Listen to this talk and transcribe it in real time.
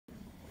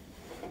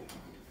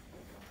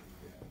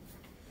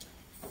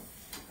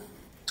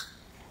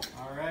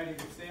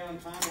to stay on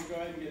time and go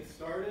ahead and get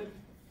started.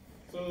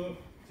 So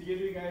to give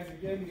you guys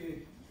again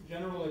the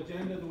general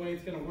agenda, the way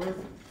it's going to work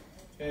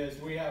is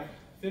we have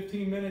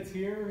 15 minutes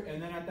here,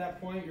 and then at that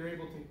point you're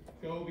able to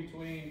go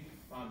between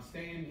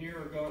staying here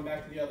or going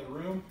back to the other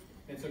room.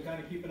 And so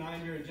kind of keep an eye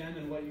on your agenda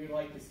and what you'd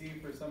like to see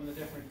for some of the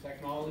different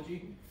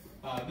technology.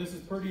 This is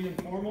pretty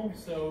informal,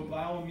 so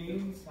by all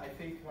means, I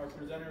think our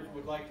presenters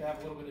would like to have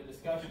a little bit of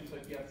discussion. So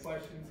if you have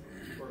questions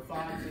or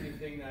thoughts,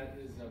 anything that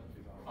is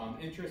of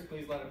interest,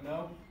 please let them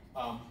know.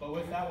 But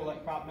with that, we'll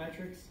let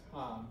CropMetrics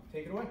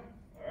take it away.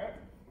 All right.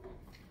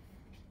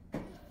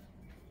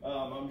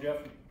 I'm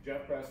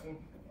Jeff Preston.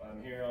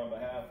 I'm here on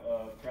behalf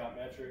of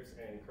CropMetrics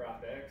and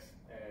CropX.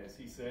 As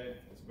he said,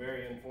 it's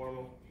very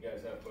informal. If you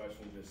guys have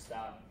questions, just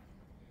stop,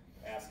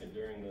 ask it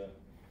during the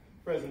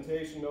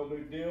presentation, no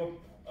big deal.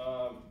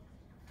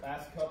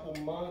 Last couple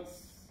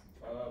months,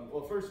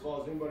 well, first of all,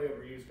 has anybody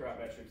ever used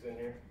CropMetrics in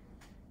here?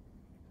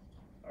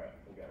 All right,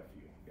 we got a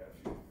few.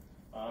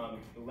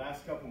 The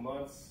last couple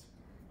months,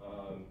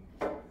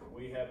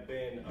 we have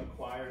been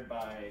acquired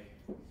by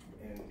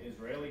an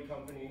Israeli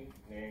company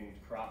named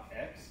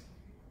CropX.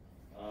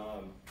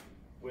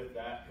 With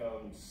that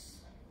comes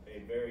a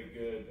very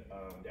good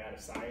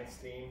data science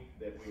team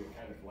that we were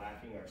kind of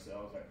lacking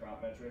ourselves at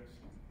CropMetrics.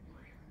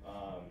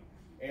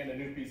 And a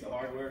new piece of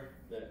hardware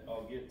that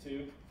I'll get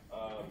to.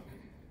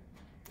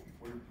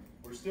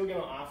 We're still going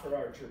to offer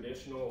our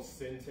traditional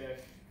Syntec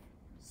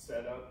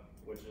setup,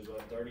 which is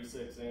a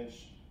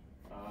 36-inch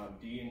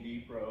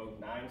D&D probe,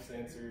 9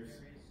 sensors.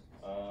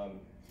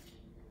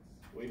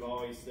 We've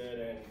always said,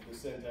 and the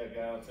Syntec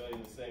guy will tell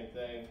you the same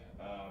thing,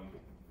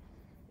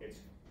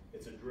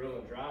 it's a drill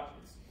and drop.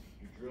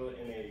 You drill it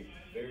in a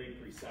very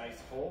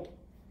precise hole.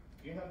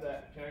 Do you have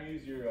that? Can I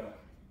use your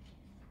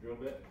drill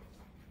bit?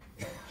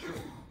 Sure.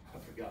 I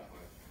forgot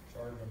mine.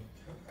 Charge them.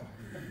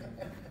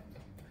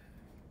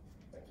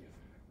 Thank you.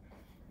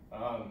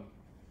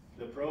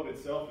 The probe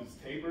itself is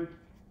tapered.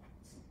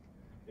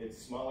 It's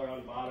smaller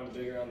on the bottom,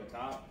 bigger on the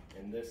top,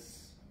 and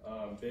this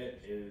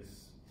bit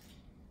is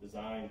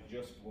designed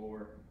just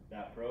for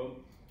that probe.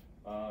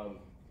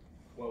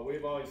 What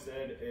we've always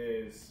said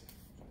is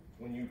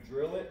when you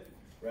drill it,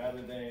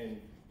 rather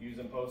than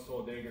using post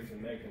hole diggers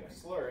and making a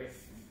slurry,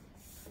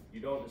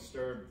 you don't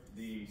disturb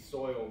the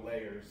soil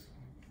layers.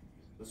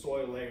 The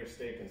soil layers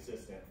stay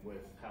consistent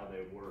with how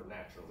they were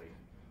naturally.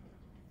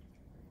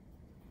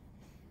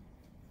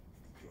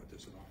 Do you want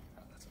this at all?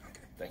 Oh, that's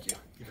okay. Thank you.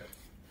 You bet.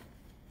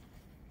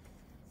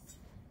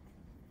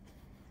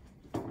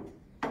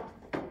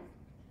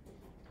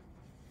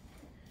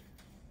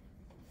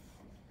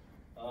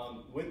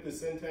 With the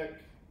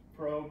Syntec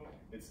probe,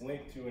 it's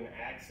linked to an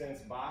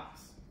AgSense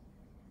box,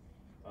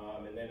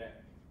 and then it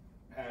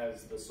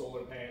has the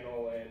solar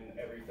panel and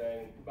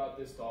everything about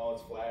this tall.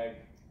 It's flagged,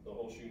 the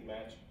whole shoot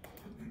match.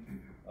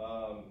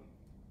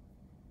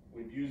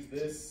 We've used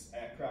this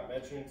at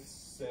CropMetrics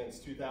since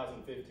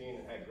 2015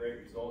 and had great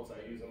results.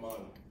 I use them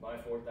on my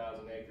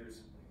 4,000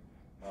 acres.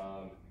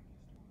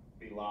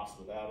 Be lost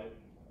without it.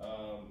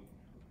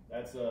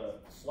 That's a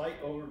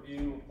slight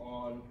overview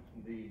on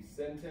the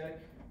Syntec.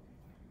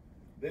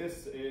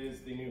 This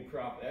is the new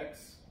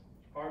CropX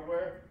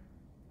hardware.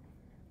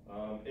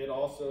 It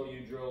also,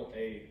 you drill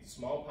a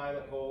small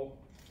pilot hole,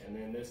 and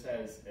then this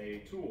has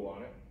a tool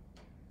on it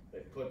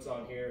that clips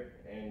on here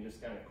and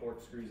just kind of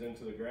corkscrews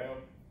into the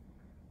ground.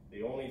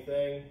 The only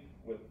thing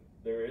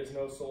there is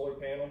no solar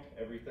panel.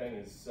 Everything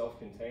is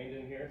self-contained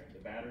in here. The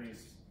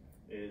batteries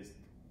is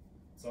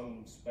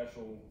some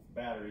special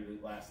battery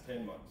that lasts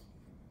 10 months.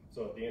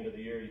 So at the end of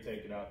the year, you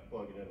take it out,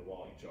 plug it in the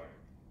wall, you charge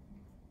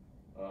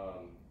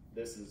it.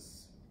 This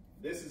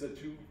is a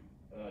two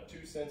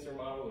sensor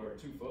model or a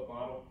 2-foot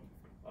model.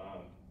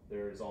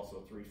 There is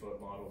also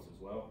 3-foot models as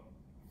well.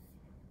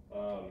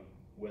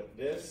 With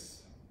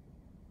this,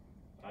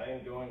 I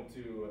am going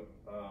to,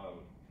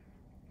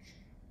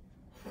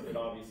 it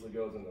obviously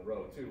goes in the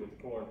row too with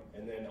the corn,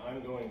 and then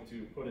I'm going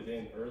to put it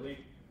in early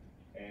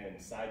and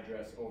side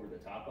dress over the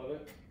top of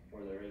it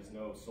where there is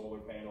no solar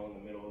panel in the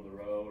middle of the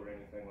row or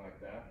anything like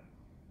that.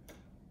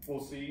 We'll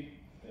see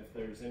if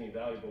there's any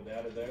valuable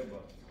data there,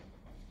 but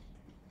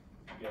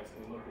you guys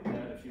can look at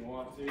that if you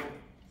want to.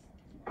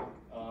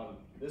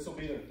 This will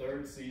be the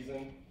 3rd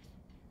season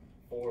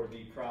for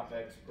the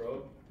CropX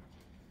probe.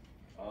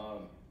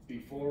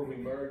 Before we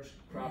merged,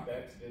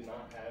 CropX did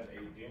not have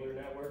a dealer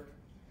network.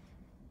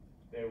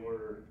 They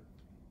were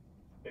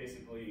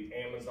basically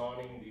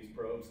Amazoning these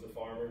probes to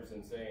farmers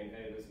and saying,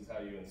 hey, this is how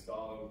you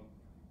install them.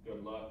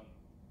 Good luck.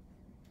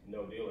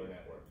 No dealer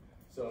network.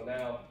 So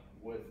now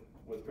with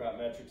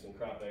CropMetrics and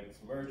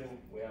CropX merging,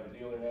 we have a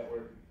dealer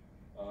network.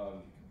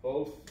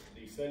 Both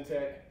the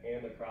Syntec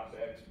and the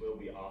CropX will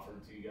be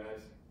offered to you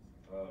guys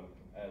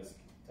as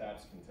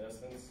TAPS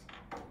contestants.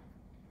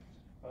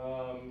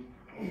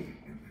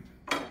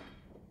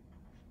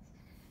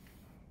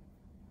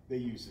 They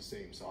use the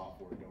same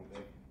software, don't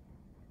they?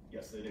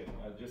 Yes, they do.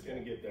 I was just going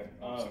to get there.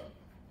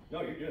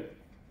 No, you're good.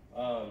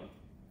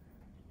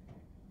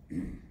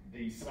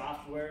 The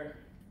software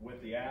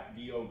with the app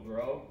VO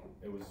Grow,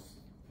 it was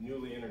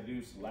newly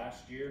introduced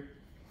last year.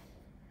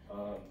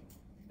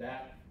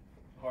 That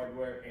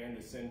hardware and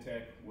the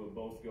Syntec will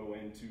both go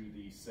into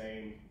the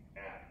same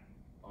app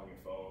on your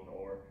phone,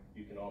 or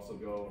you can also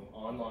go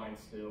online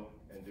still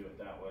and do it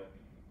that way.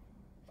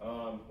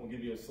 We'll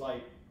give you a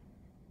slight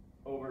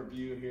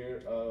overview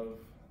here of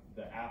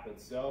the app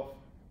itself.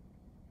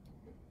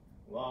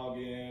 Log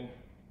in.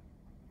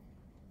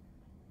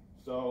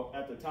 So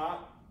at the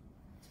top,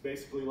 it's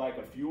basically like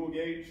a fuel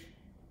gauge.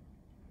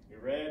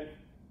 Your red,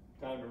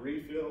 time to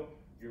refill.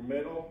 Your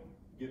middle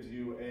gives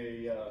you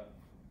a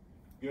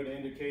good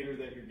indicator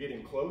that you're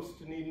getting close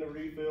to needing a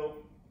refill.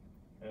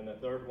 And the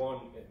third one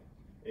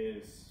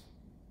is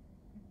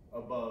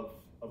above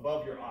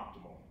your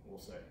optimal, we'll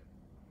say.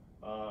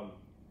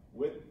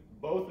 With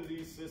both of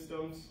these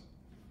systems,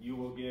 you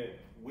will get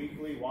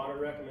weekly water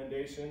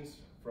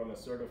recommendations from a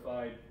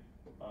certified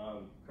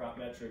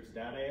CropMetrics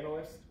data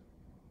analyst.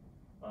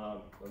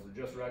 Those are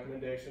just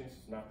recommendations.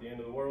 It's not the end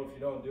of the world if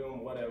you don't do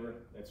them, whatever.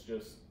 It's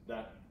just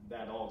that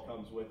all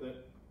comes with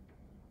it.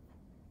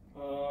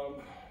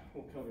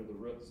 We'll cover the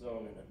root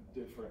zone in a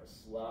different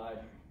slide.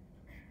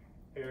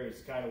 Here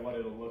is kind of what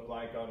it'll look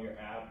like on your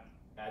app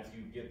as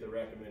you get the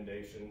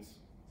recommendations.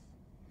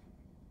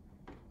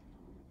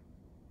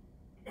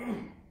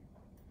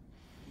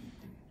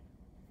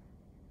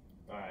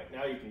 All right,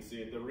 now you can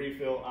see it, the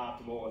refill,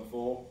 optimal, and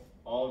full.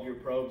 All of your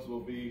probes will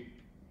be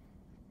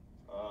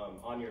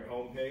on your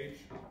home page,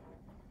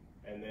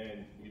 and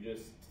then you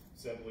just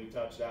simply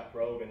touch that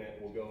probe and it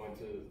will go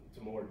into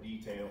more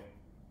detail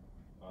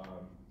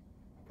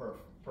per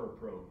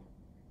probe.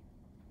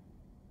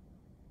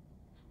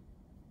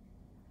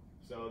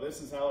 So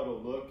this is how it'll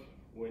look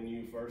when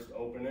you first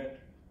open it.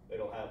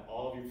 It'll have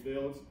all of your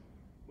fields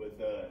with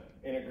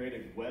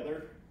integrated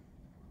weather,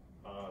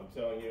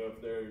 telling you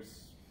if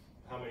there's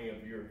how many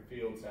of your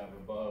fields have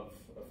above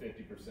a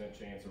 50%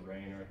 chance of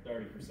rain or a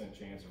 30%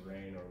 chance of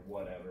rain or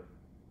whatever.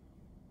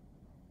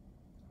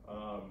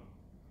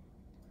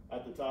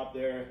 At the top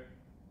there,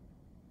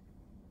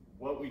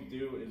 what we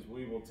do is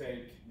we will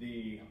take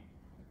the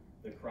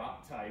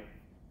crop type,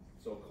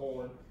 so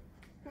corn,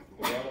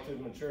 the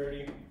relative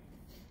maturity,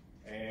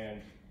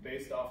 and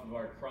based off of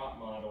our crop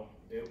model,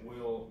 it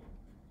will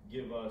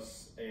give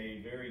us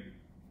a very,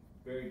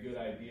 very good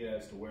idea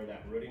as to where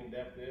that rooting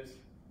depth is.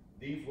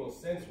 These will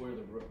sense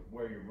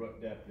where your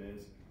root depth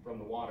is from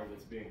the water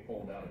that's being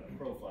pulled out of the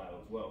profile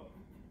as well.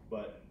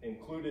 But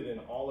included in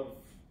all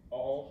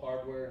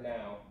hardware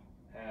now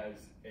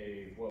has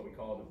what we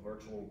call the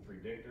virtual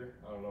predictor.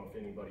 I don't know if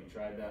anybody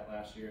tried that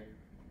last year.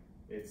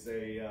 It's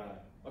a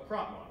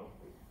crop model,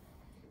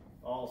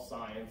 all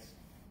science.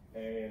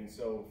 And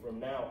so from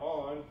now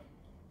on,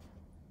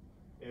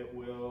 it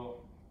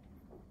will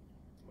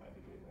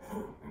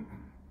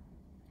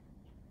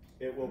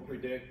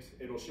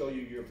predict, it'll show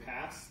you your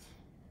past.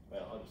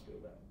 Well, I'll just go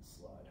to that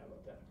slide, how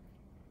about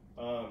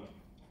that?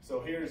 So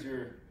here's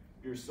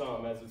your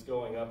sum as it's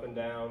going up and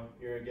down,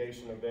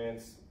 irrigation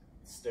events,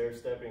 stair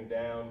stepping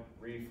down,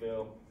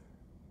 refill.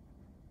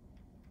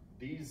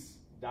 These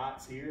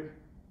dots here,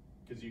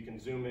 because you can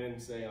zoom in,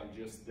 say on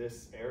just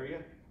this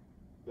area,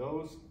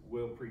 those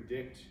will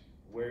predict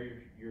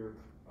where your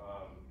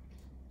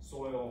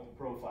soil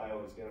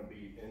profile is going to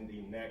be in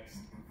the next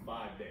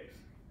 5 days.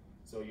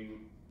 So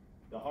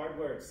the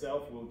hardware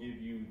itself will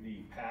give you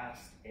the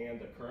past and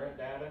the current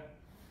data,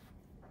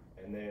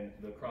 and then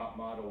the crop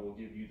model will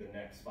give you the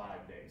next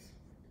 5 days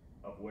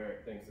of where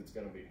it thinks it's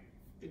going to be.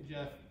 Hey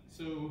Jeff,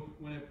 so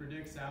when it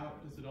predicts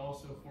out, does it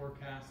also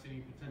forecast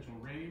any potential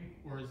rain,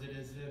 or is it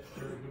as if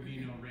there would be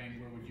no rain?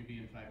 Where would you be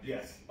in 5 days?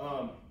 Yes,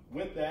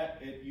 with that,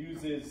 it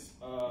uses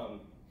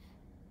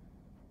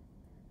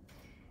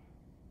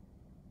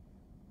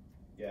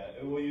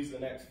it will use the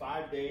next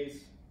 5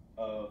 days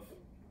of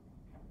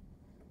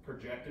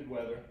projected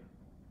weather,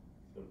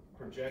 the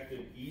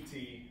projected ET,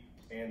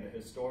 and the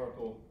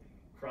historical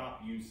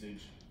crop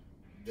usage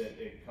that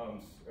it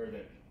comes,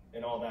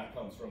 and all that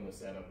comes from the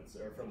setup,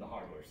 or from the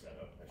hardware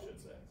setup, I should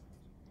say.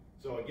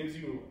 So it gives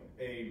you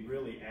a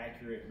really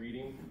accurate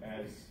reading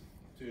as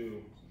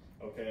to,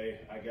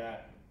 okay, I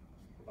got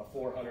a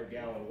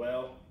 400-gallon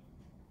well,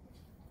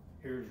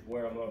 here's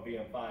where I'm going to be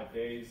in 5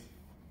 days,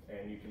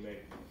 and you can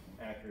make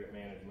accurate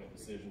management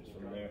decisions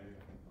from there.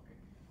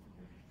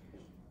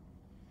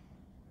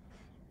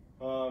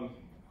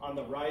 On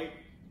the right,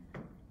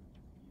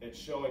 it's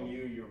showing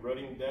you your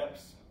rooting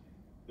depths.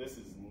 This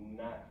is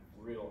not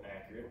real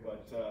accurate,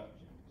 but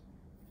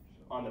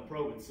on the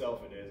probe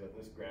itself it is.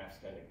 This graph's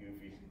kind of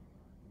goofy,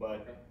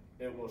 but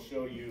it will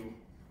show you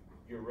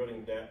your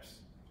rooting depths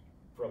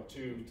from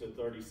 2 to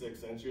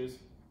 36 inches.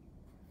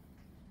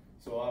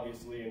 So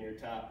obviously in your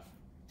top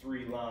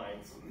 3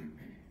 lines,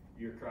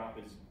 your crop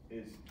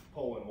is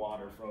pulling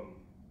water from,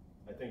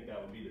 I think that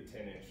would be the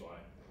 10-inch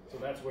line. So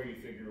that's where you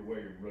figure where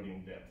your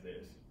rooting depth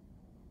is.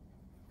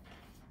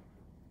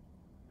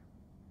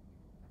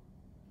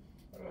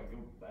 How do I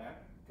go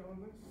back on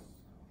this?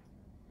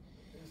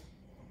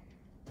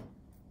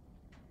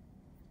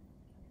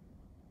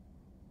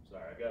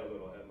 Sorry, I got a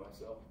little ahead of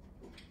myself.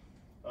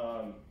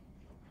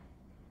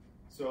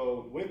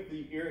 So with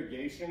the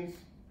irrigations,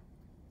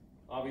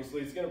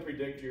 obviously it's going to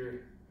predict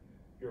your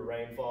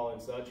rainfall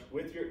and such.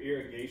 With your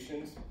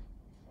irrigations,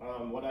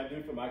 what I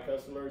do for my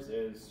customers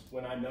is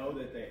when I know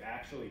that they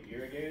actually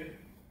irrigated,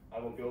 I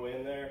will go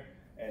in there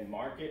and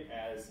mark it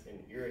as an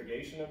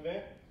irrigation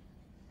event.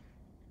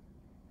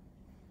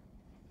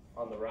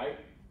 On the right,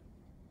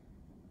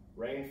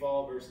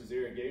 rainfall versus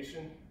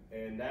irrigation,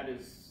 and that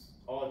is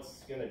all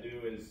it's going to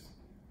do is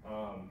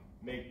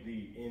make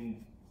the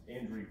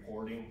end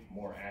reporting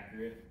more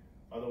accurate.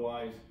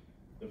 Otherwise,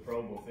 the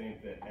probe will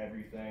think that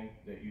everything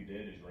that you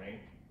did is rain.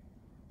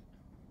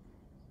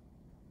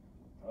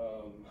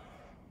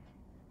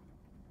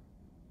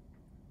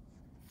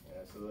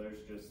 Yeah, so there's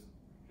just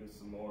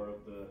some more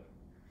of the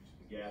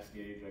gas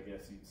gauge, I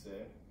guess you'd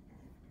say.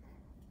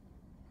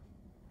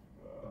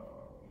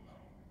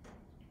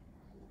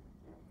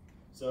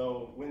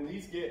 So when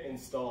these get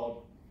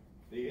installed,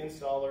 the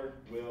installer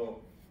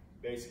will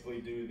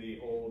basically do the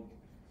old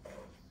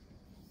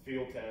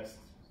field test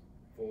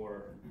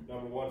for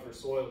number 1 for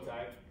soil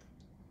type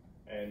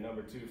and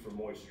number 2 for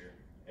moisture.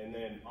 And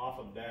then off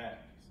of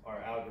that, our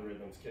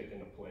algorithms kick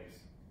into place.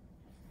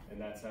 And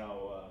that's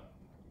how,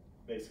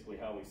 basically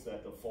how we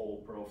set the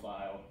fold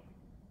profile.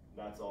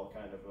 That's all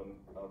kind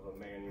of a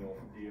manual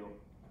deal.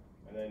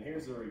 And then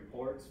here's the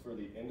reports for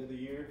the end of the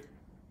year.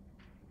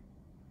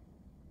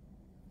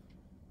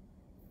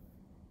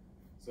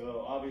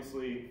 So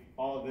obviously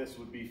all of this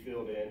would be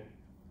filled in.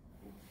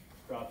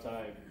 Crop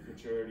type,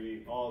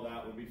 maturity, all of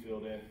that would be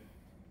filled in.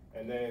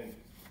 And then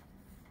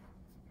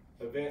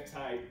event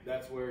type,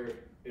 that's where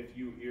if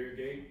you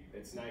irrigate,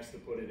 it's nice to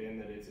put it in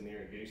that it's an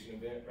irrigation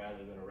event rather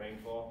than a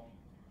rainfall.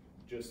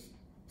 Just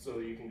so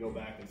you can go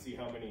back and see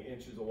how many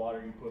inches of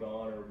water you put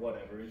on or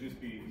whatever. It'd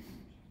just be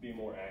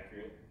more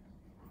accurate.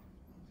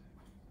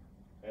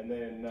 And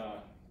then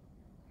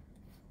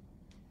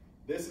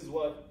this is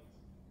what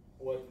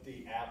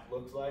the app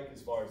looks like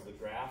as far as the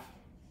graph.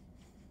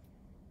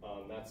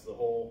 That's the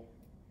whole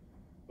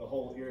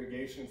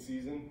irrigation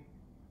season.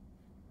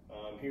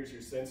 Here's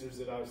your sensors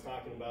that I was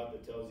talking about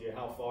that tells you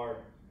how far,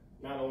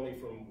 not only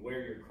from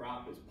where your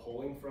crop is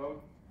pulling from,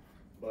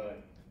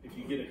 but if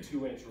you get a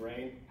 2-inch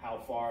rain, how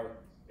far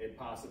it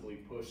possibly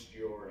pushed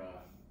your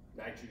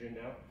nitrogen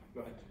down.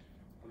 Go ahead.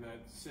 And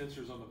that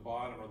sensors on the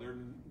bottom, are there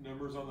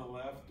numbers on the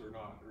left or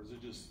not? Or is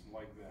it just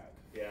like that?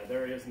 Yeah,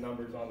 there is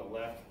numbers on the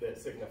left that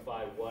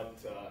signify what,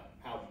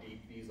 how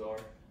deep these are.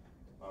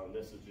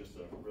 This is just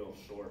a real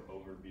short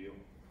overview.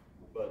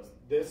 But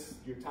this,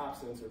 your top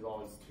sensor is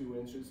always 2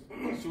 inches.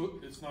 So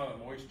it's not a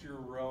moisture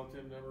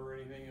relative number or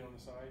anything on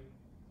the side?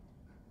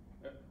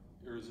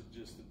 Or is it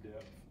just the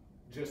depth?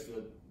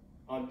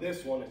 On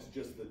this one, it's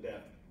just the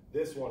depth.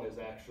 This one is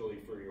actually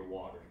for your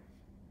water.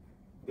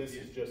 This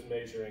is just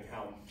measuring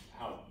how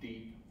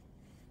deep.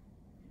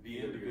 The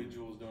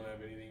individuals don't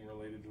have anything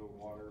related to a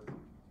water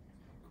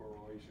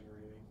correlation or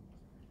anything?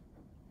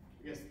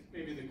 I guess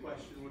maybe the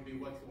question would be,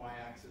 what's the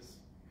y-axis?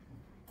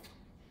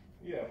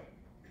 Yeah.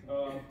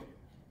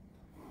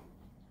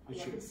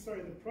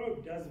 Sorry, the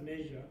probe does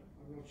measure.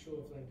 I'm not sure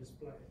if they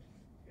display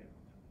it.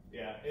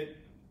 Yeah,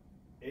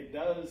 it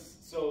does.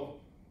 So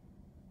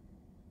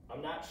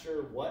I'm not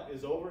sure what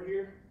is over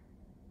here.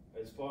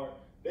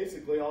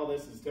 Basically all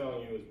this is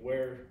telling you is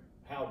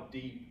how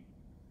deep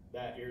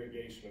that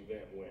irrigation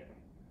event went.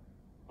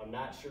 I'm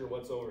not sure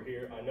what's over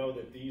here. I know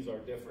that these are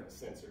different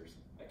sensors.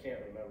 I can't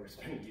remember, it's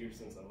been a year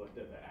since I looked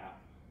at the app.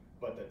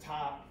 But the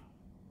top,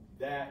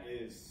 that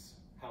is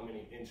how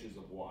many inches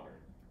of water.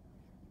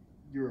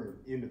 Your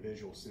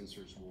individual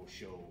sensors will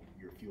show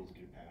your field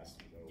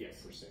capacity, though,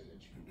 yes.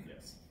 Percentage.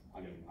 Yes.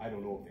 I mean, I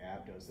don't know if the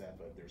app does that,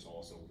 but there's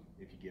also,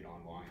 if you get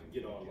online. To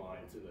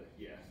the,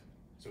 yeah.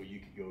 So you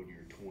could go to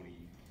your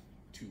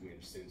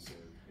 22-inch sensor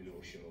and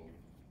it'll show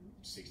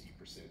 60%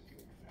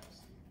 field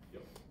capacity.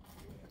 Yep.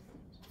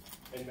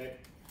 And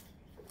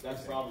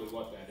that's probably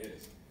what that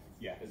is.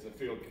 Yeah. Is the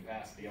field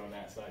capacity on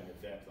that side and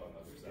the depth on the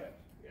other side.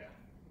 Yeah.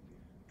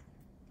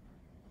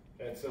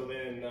 And so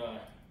then,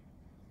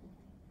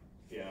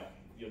 yeah,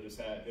 you'll just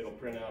it'll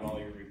print out all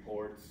your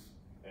reports,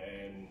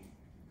 and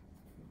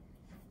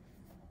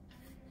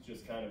it's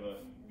just kind of a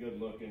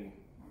good looking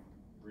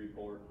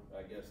report,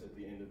 I guess, at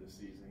the end of the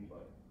season.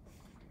 But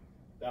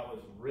that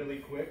was really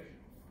quick.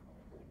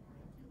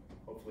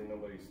 Hopefully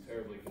nobody's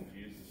terribly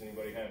confused. Does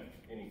anybody have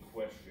any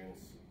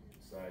questions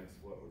besides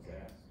what was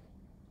asked?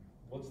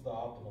 What's the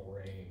optimal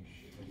range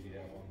if you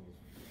have one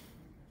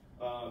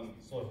of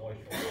those soil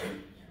moisture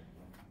range?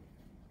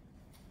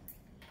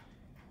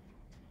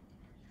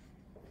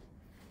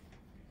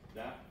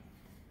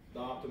 The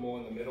optimal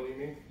in the middle, you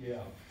mean?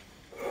 Yeah.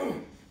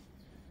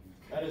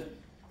 That is,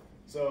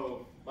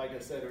 so like I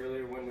said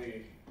earlier, when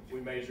we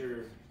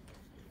measure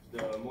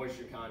the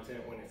moisture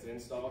content when it's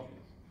installed.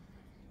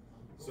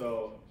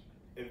 So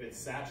if it's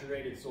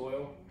saturated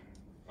soil,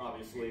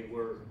 obviously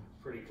we're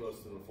pretty close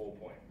to the full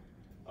point.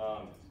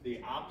 The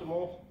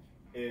optimal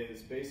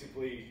is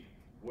basically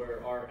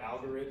where our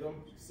algorithm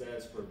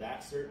says for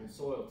that certain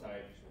soil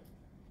type,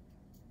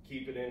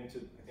 keep it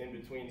in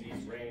between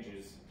these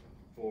ranges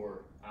for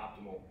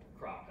optimal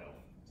crop health.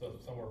 So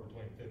somewhere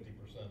between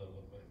 50% of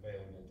the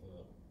available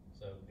to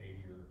So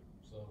 80 or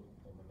so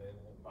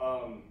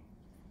available?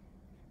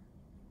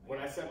 When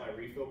I set my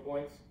refill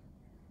points,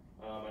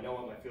 I know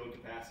what my field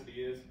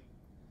capacity is.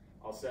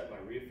 I'll set my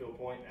refill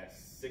point at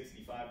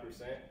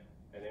 65%,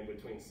 and then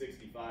between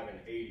 65 and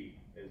 80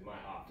 is my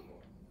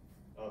optimal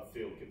of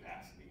field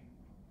capacity,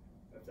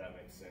 if that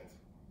makes sense.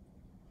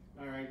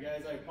 All right,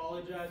 guys, I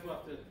apologize. We'll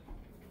have to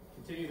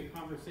continue the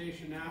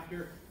conversation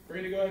after. We're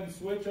going to go ahead and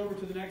switch over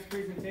to the next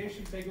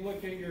presentation. Take a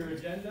look at your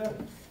agenda.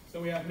 So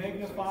we have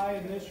Magnify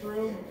in this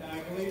room, and I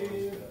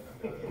believe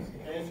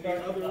in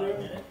the other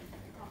room,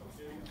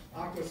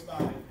 Aquaspy.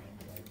 All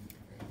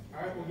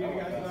right, we'll give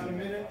you guys about a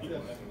minute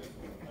to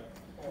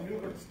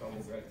maneuver.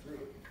 Stumbled right through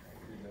it.